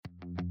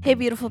Hey,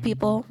 beautiful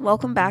people.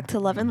 Welcome back to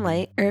Love and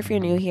Light, or if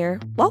you're new here,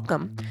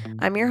 welcome.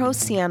 I'm your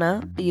host,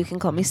 Sienna, but you can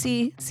call me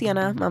C,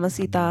 Sienna,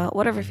 Mamacita,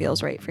 whatever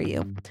feels right for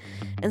you.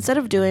 Instead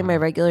of doing my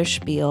regular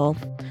spiel,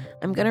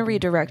 I'm going to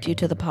redirect you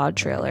to the pod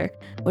trailer,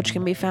 which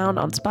can be found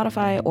on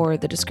Spotify or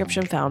the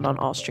description found on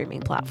all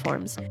streaming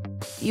platforms.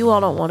 You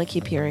all don't want to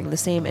keep hearing the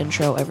same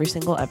intro every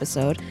single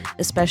episode,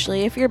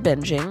 especially if you're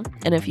binging,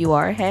 and if you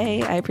are,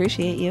 hey, I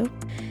appreciate you.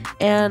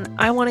 And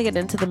I want to get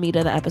into the meat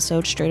of the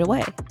episode straight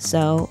away,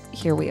 so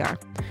here we are.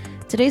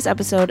 Today's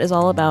episode is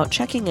all about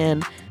checking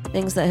in,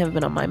 things that have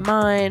been on my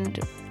mind,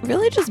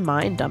 really just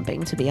mind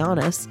dumping, to be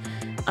honest.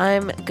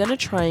 I'm gonna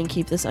try and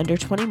keep this under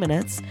 20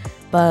 minutes,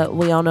 but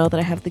we all know that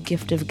I have the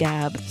gift of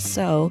gab,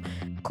 so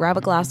grab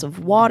a glass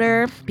of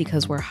water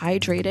because we're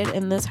hydrated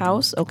in this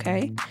house,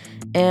 okay?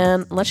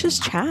 And let's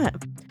just chat.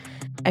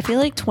 I feel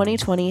like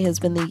 2020 has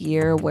been the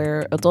year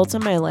where adults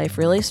in my life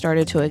really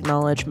started to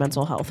acknowledge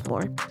mental health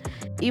more.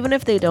 Even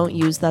if they don't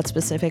use that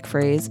specific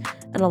phrase,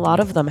 and a lot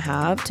of them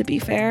have, to be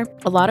fair,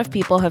 a lot of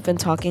people have been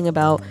talking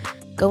about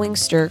going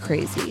stir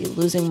crazy,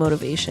 losing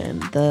motivation,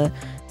 the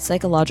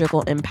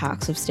psychological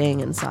impacts of staying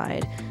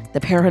inside,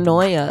 the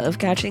paranoia of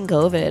catching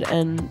COVID,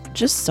 and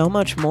just so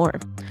much more.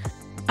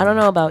 I don't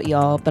know about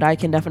y'all, but I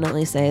can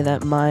definitely say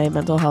that my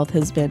mental health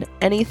has been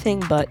anything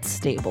but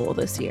stable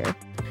this year.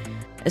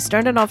 I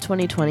started off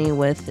 2020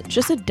 with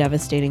just a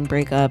devastating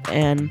breakup,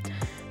 and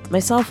my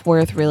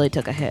self-worth really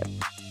took a hit.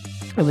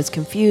 I was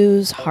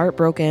confused,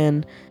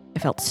 heartbroken, I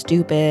felt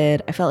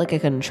stupid, I felt like I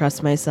couldn't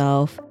trust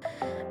myself.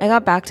 I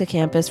got back to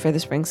campus for the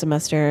spring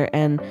semester,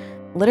 and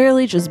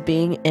literally just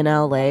being in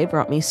LA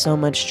brought me so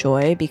much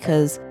joy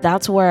because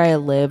that's where I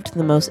lived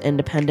the most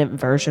independent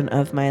version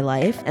of my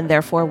life, and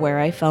therefore where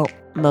I felt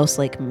most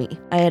like me.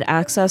 I had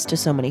access to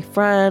so many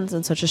friends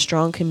and such a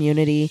strong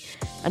community,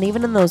 and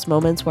even in those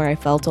moments where I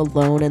felt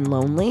alone and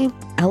lonely,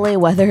 LA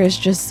weather is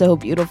just so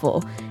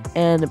beautiful,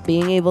 and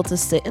being able to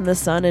sit in the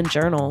sun and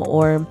journal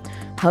or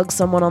hug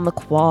someone on the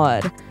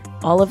quad,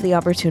 all of the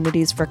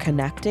opportunities for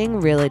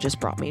connecting really just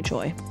brought me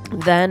joy.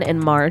 Then in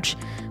March,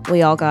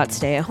 we all got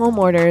stay-at-home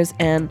orders,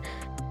 and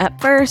at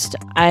first,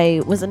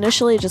 I was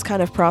initially just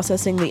kind of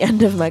processing the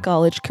end of my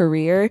college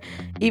career,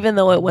 even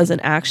though it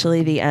wasn't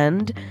actually the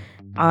end.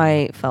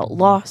 I felt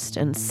lost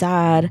and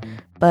sad,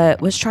 but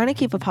was trying to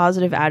keep a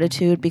positive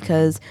attitude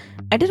because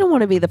I didn't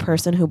want to be the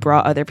person who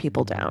brought other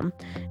people down.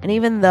 And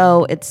even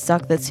though it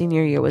sucked that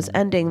senior year was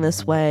ending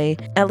this way,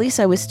 at least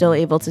I was still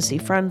able to see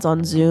friends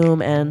on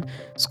Zoom, and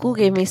school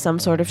gave me some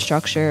sort of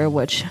structure,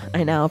 which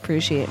I now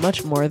appreciate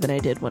much more than I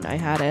did when I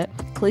had it.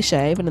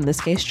 Cliche, but in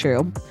this case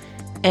true.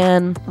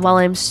 And while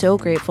I'm so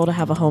grateful to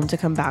have a home to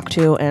come back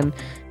to and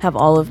have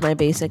all of my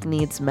basic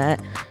needs met,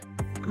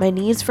 my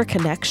needs for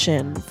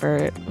connection,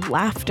 for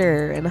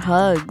laughter and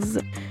hugs,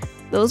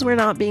 those were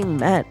not being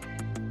met.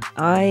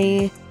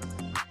 I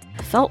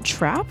felt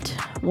trapped,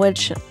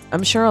 which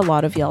I'm sure a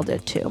lot of y'all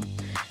did too.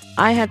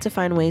 I had to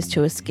find ways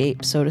to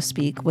escape, so to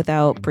speak,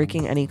 without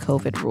breaking any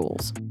COVID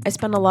rules. I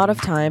spent a lot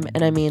of time,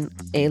 and I mean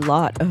a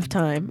lot of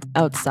time,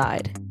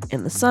 outside,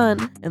 in the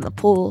sun, in the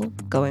pool,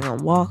 going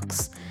on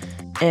walks.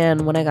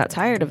 And when I got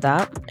tired of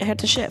that, I had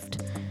to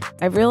shift.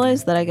 I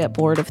realized that I get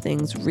bored of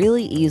things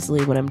really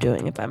easily when I'm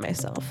doing it by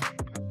myself.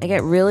 I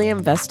get really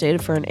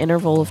invested for an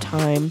interval of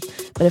time,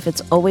 but if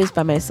it's always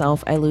by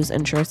myself, I lose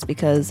interest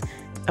because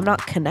I'm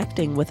not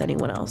connecting with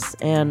anyone else.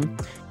 And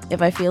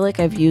if I feel like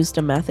I've used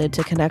a method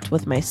to connect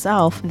with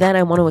myself, then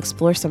I want to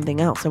explore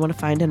something else. I want to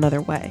find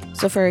another way.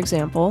 So for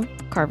example,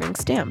 carving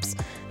stamps.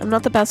 I'm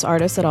not the best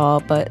artist at all,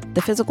 but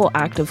the physical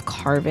act of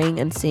carving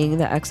and seeing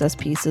the excess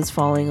pieces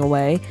falling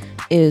away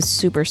is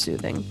super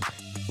soothing.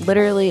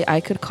 Literally,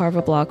 I could carve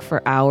a block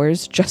for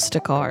hours just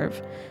to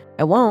carve.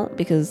 I won't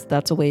because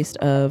that's a waste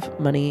of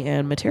money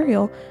and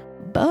material,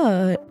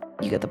 but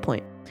you get the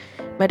point.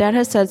 My dad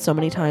has said so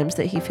many times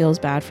that he feels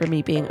bad for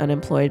me being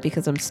unemployed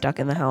because I'm stuck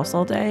in the house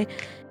all day.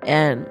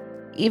 And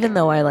even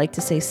though I like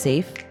to stay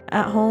safe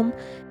at home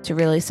to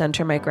really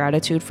center my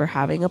gratitude for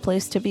having a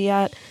place to be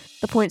at,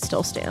 the point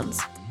still stands.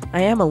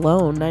 I am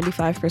alone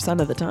 95%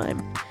 of the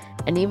time.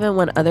 And even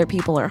when other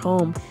people are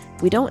home,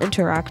 we don't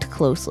interact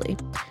closely.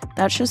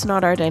 That's just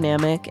not our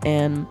dynamic,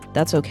 and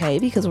that's okay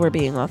because we're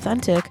being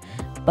authentic,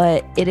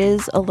 but it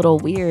is a little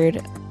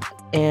weird,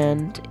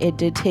 and it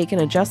did take an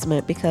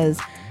adjustment because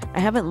I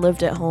haven't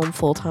lived at home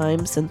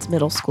full-time since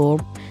middle school,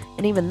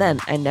 and even then,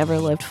 I never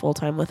lived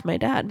full-time with my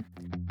dad.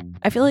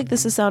 I feel like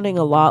this is sounding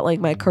a lot like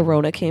my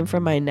Corona came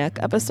from my neck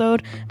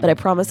episode, but I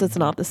promise it's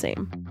not the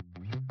same.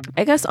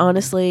 I guess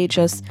honestly,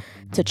 just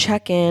to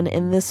check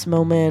in this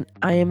moment,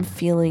 I am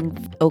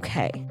feeling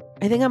okay.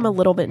 I think I'm a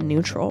little bit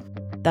neutral.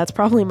 That's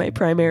probably my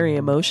primary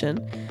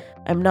emotion.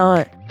 I'm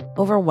not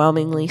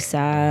overwhelmingly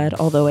sad,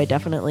 although I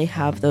definitely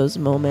have those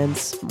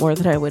moments more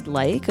than I would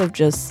like of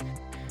just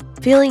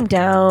feeling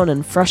down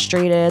and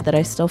frustrated that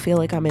I still feel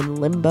like I'm in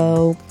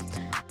limbo.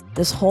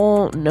 This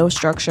whole no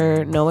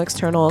structure, no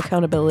external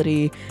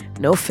accountability,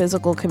 no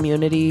physical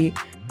community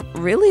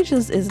really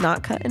just is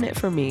not cutting it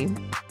for me.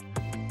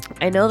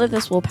 I know that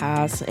this will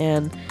pass,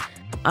 and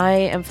I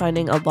am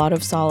finding a lot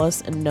of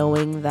solace in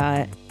knowing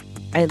that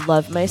I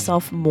love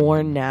myself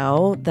more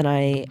now than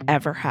I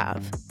ever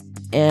have.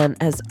 And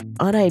as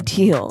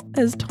unideal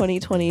as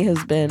 2020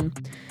 has been,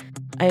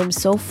 I am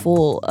so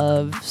full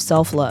of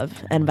self-love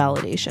and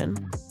validation.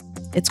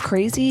 It's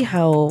crazy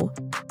how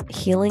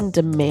healing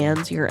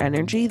demands your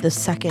energy the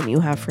second you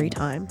have free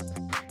time.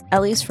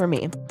 At least for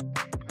me.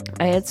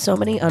 I had so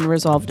many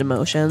unresolved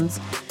emotions,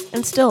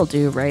 and still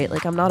do, right?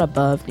 Like, I'm not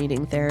above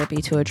needing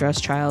therapy to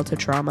address childhood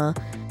trauma,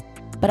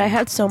 but I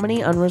had so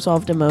many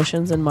unresolved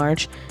emotions in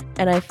March,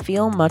 and I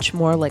feel much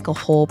more like a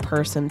whole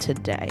person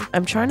today.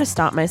 I'm trying to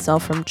stop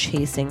myself from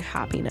chasing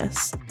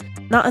happiness.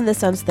 Not in the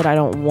sense that I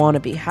don't want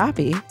to be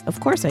happy. Of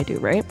course I do,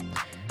 right?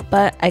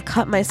 But I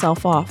cut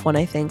myself off when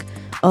I think,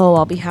 oh,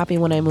 I'll be happy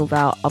when I move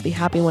out. I'll be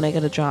happy when I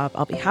get a job.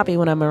 I'll be happy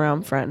when I'm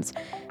around friends.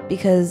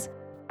 Because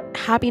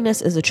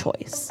happiness is a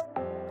choice.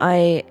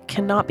 I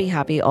cannot be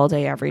happy all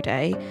day, every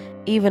day,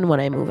 even when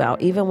I move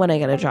out, even when I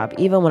get a job,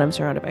 even when I'm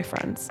surrounded by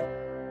friends.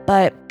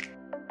 But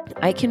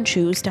I can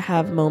choose to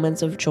have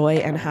moments of joy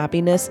and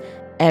happiness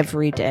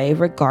every day,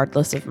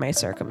 regardless of my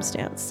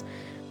circumstance.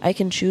 I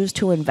can choose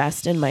to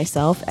invest in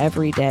myself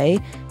every day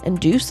and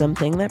do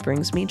something that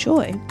brings me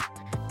joy.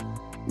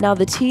 Now,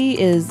 the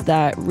tea is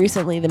that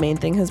recently the main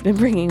thing has been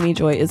bringing me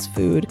joy is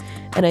food.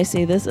 And I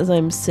say this as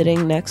I'm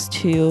sitting next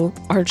to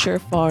Archer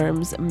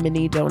Farms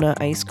mini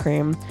donut ice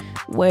cream,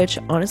 which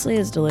honestly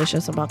is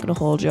delicious. I'm not going to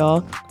hold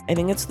y'all. I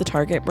think it's the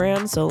Target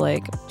brand, so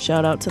like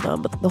shout out to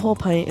them. But the whole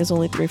pint is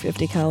only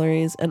 350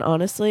 calories. And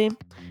honestly,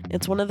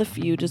 it's one of the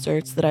few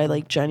desserts that I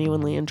like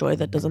genuinely enjoy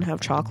that doesn't have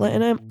chocolate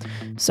in it.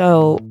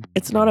 So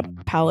it's not a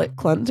palate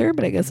cleanser,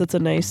 but I guess it's a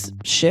nice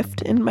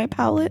shift in my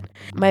palate.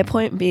 My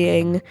point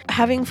being,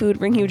 having food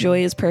bring you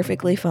joy is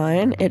perfectly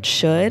fine. It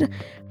should.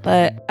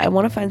 But I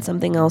want to find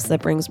something else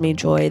that brings me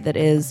joy that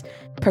is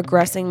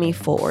progressing me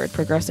forward,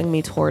 progressing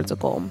me towards a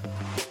goal.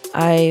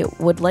 I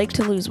would like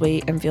to lose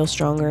weight and feel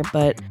stronger,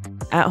 but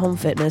at-home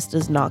fitness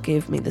does not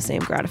give me the same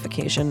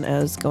gratification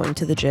as going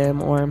to the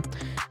gym or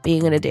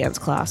being in a dance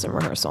class and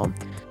rehearsal.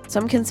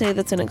 Some can say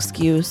that's an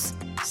excuse,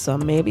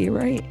 some may be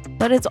right,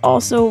 but it's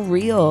also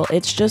real.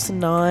 It's just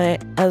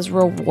not as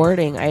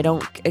rewarding. I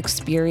don't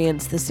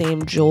experience the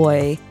same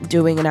joy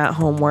doing an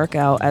at-home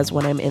workout as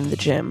when I'm in the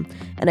gym.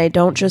 And I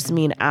don't just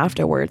mean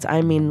afterwards, I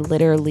mean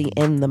literally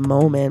in the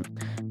moment.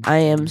 I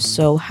am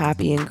so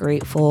happy and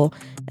grateful,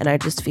 and I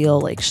just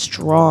feel like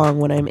strong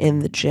when I'm in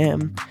the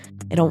gym.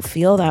 I don't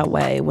feel that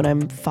way when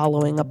I'm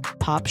following a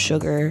pop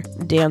sugar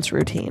dance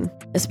routine.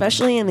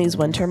 Especially in these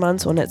winter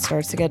months when it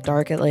starts to get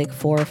dark at like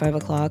 4 or 5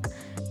 o'clock,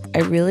 I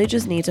really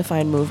just need to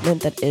find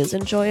movement that is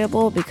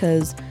enjoyable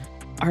because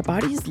our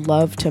bodies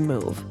love to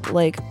move.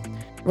 Like,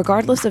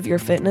 regardless of your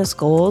fitness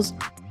goals,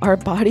 our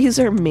bodies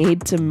are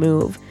made to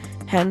move.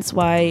 Hence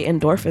why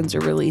endorphins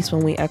are released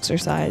when we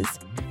exercise.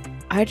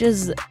 I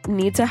just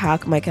need to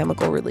hack my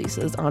chemical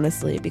releases,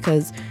 honestly,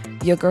 because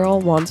your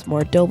girl wants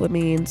more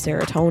dopamine,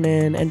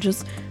 serotonin, and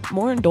just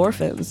more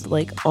endorphins,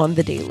 like, on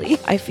the daily.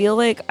 I feel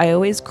like I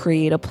always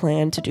create a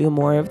plan to do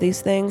more of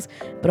these things,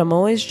 but I'm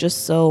always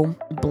just so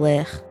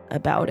bleh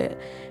about it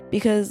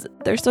because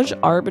they're such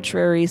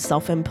arbitrary,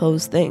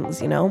 self-imposed things,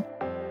 you know?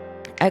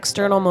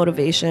 External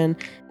motivation,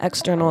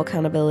 external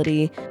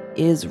accountability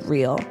is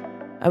real.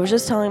 I was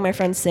just telling my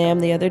friend Sam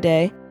the other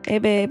day, hey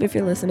babe, if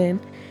you're listening,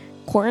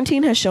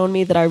 quarantine has shown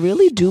me that I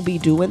really do be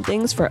doing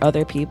things for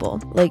other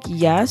people. Like,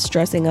 yes,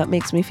 dressing up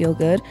makes me feel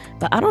good,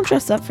 but I don't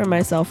dress up for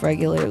myself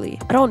regularly.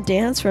 I don't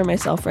dance for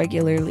myself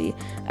regularly.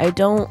 I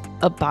don't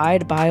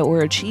abide by or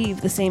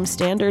achieve the same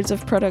standards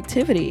of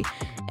productivity.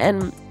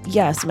 And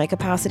yes, my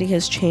capacity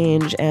has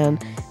changed,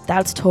 and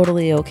that's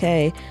totally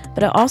okay.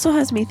 But it also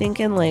has me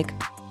thinking, like,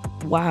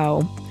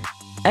 wow,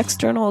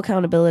 external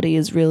accountability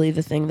is really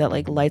the thing that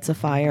like lights a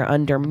fire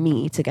under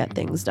me to get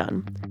things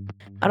done.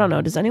 I don't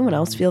know, does anyone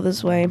else feel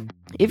this way?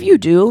 If you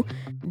do,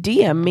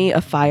 DM me a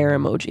fire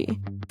emoji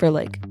for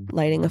like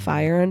lighting a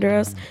fire under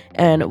us,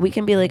 and we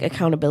can be like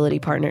accountability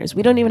partners.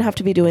 We don't even have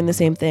to be doing the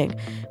same thing,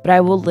 but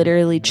I will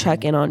literally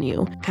check in on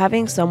you.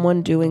 Having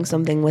someone doing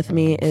something with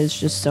me is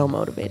just so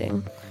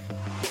motivating.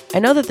 I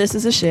know that this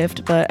is a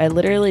shift, but I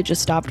literally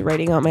just stopped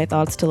writing out my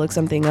thoughts to look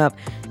something up,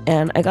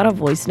 and I got a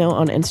voice note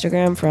on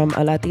Instagram from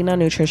a Latina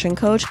nutrition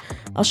coach.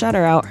 I'll shout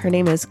her out. Her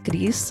name is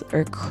Chris,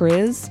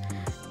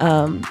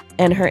 and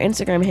her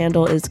Instagram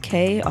handle is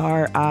KRIZVNU.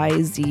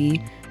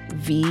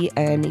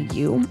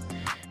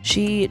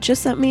 She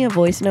just sent me a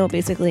voice note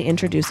basically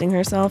introducing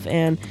herself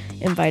and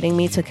inviting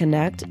me to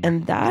connect,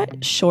 and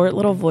that short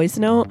little voice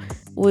note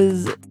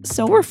was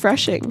so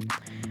refreshing.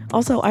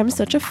 Also, I'm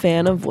such a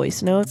fan of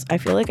voice notes. I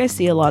feel like I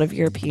see a lot of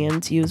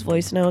Europeans use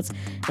voice notes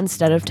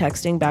instead of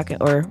texting back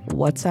or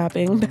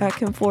WhatsApping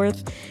back and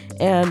forth,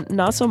 and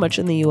not so much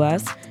in the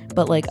US,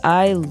 but like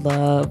I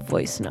love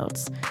voice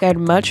notes. I'd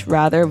much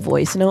rather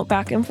voice note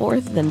back and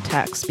forth than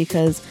text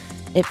because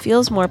it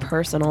feels more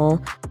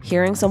personal.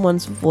 Hearing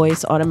someone's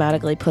voice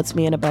automatically puts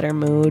me in a better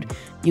mood.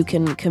 You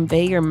can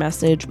convey your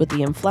message with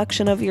the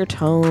inflection of your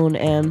tone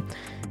and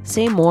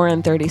say more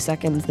in 30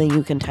 seconds than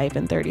you can type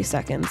in 30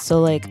 seconds.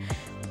 So like,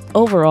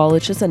 overall,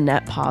 it's just a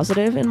net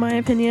positive in my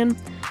opinion.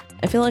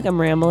 I feel like I'm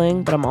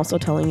rambling, but I'm also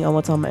telling y'all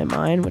what's on my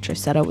mind, which I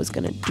said I was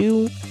going to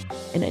do.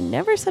 And I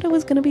never said I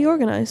was going to be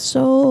organized.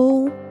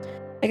 So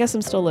I guess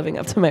I'm still living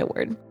up to my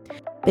word.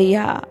 But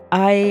yeah,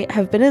 I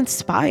have been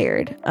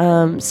inspired.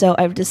 So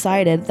I've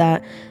decided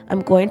that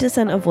I'm going to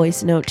send a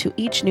voice note to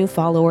each new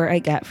follower I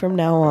get from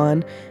now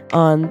on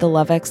the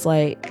Love X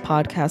Light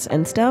podcast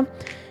Insta,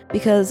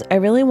 because I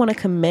really want to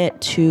commit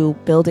to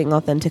building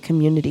authentic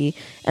community.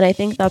 And I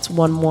think that's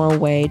one more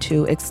way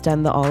to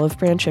extend the olive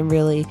branch and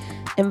really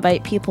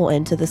invite people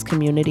into this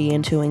community,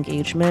 into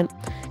engagement.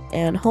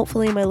 And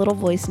hopefully my little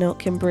voice note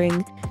can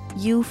bring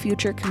you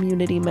future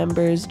community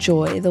members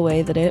joy the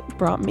way that it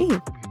brought me.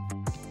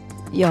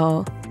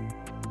 Y'all,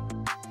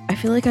 I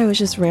feel like I was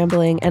just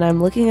rambling, and I'm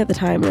looking at the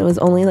time and it was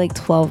only like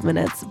 12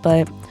 minutes,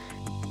 but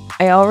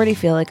I already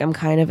feel like I'm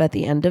kind of at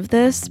the end of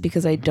this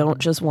because I don't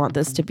just want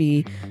this to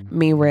be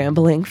me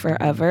rambling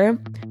forever.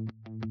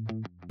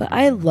 But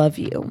I love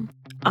you.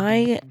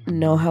 I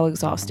know how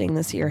exhausting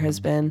this year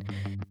has been.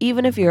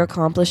 Even if you're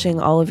accomplishing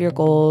all of your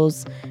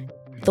goals,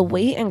 the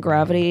weight and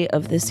gravity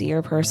of this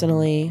year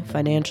personally,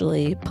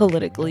 financially,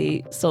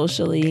 politically,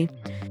 socially,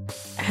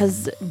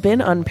 has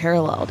been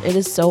unparalleled. It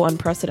is so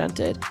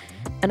unprecedented.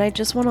 And I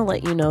just want to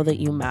let you know that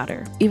you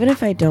matter. Even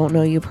if I don't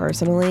know you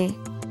personally,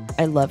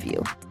 I love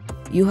you.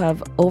 You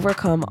have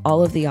overcome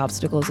all of the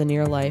obstacles in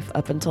your life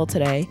up until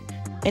today,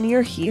 and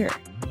you're here.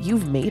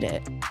 You've made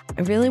it.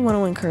 I really want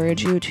to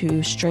encourage you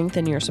to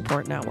strengthen your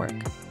support network,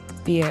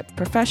 be it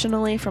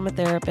professionally from a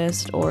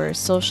therapist or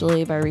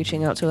socially by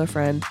reaching out to a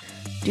friend.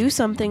 Do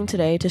something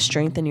today to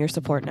strengthen your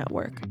support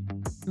network.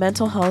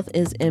 Mental health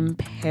is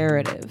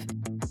imperative.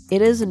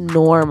 It is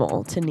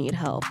normal to need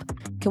help.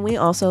 Can we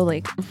also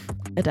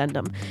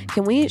addendum?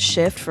 Can we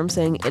shift from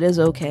saying it is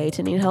okay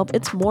to need help?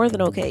 It's more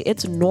than okay.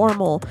 It's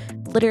normal.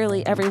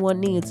 Literally everyone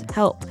needs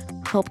help.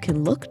 Help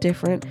can look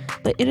different,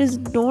 but it is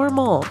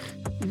normal.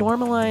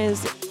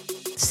 Normalize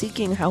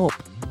seeking help.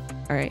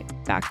 All right,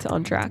 back to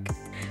on track.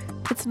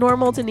 It's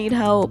normal to need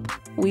help.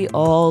 We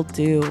all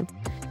do.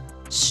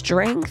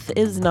 Strength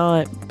is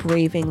not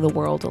braving the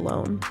world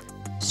alone.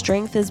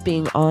 Strength is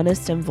being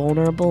honest and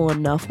vulnerable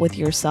enough with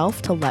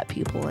yourself to let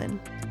people in.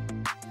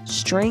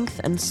 Strength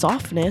and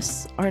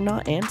softness are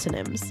not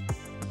antonyms.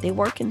 They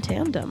work in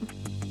tandem.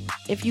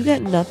 If you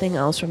get nothing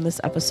else from this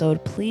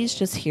episode, please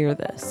just hear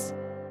this.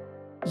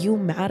 You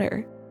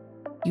matter.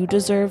 You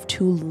deserve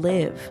to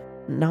live,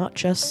 not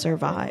just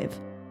survive.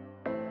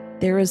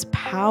 There is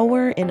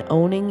power in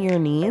owning your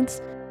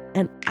needs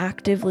and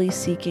actively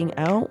seeking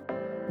out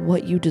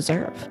what you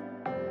deserve.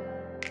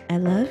 I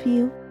love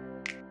you.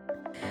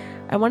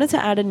 I wanted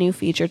to add a new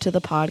feature to the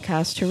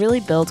podcast to really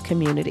build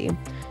community.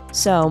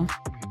 So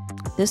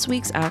this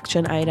week's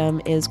action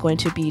item is going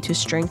to be to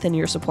strengthen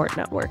your support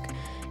network.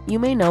 You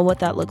may know what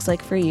that looks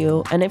like for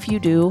you, and if you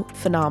do,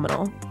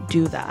 phenomenal,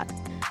 do that.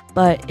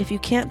 But if you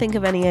can't think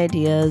of any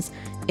ideas,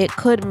 it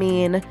could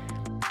mean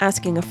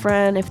asking a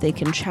friend if they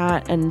can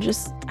chat and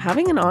just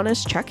having an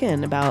honest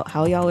check-in about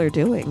how y'all are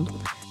doing.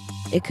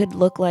 It could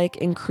look like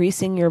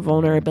increasing your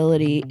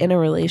vulnerability in a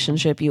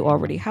relationship you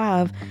already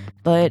have,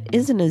 but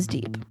isn't as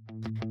deep.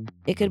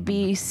 It could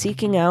be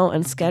seeking out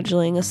and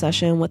scheduling a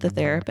session with a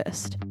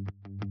therapist.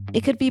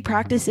 It could be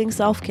practicing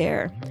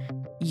self-care.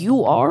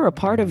 You are a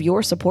part of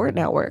your support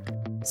network,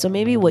 so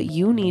maybe what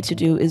you need to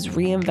do is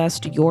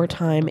reinvest your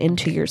time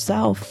into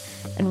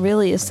yourself and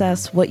really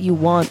assess what you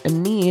want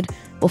and need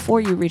before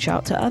you reach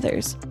out to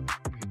others.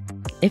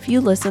 If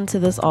you listen to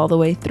this all the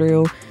way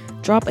through,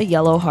 drop a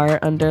yellow heart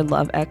under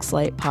Love X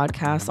Light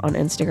Podcast on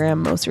Instagram,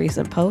 most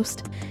recent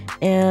post,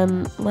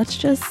 and let's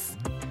just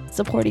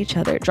support each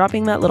other.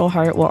 Dropping that little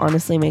heart will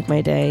honestly make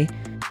my day.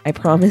 I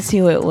promise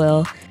you it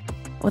will.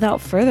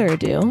 Without further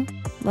ado,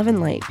 love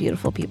and light,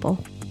 beautiful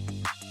people.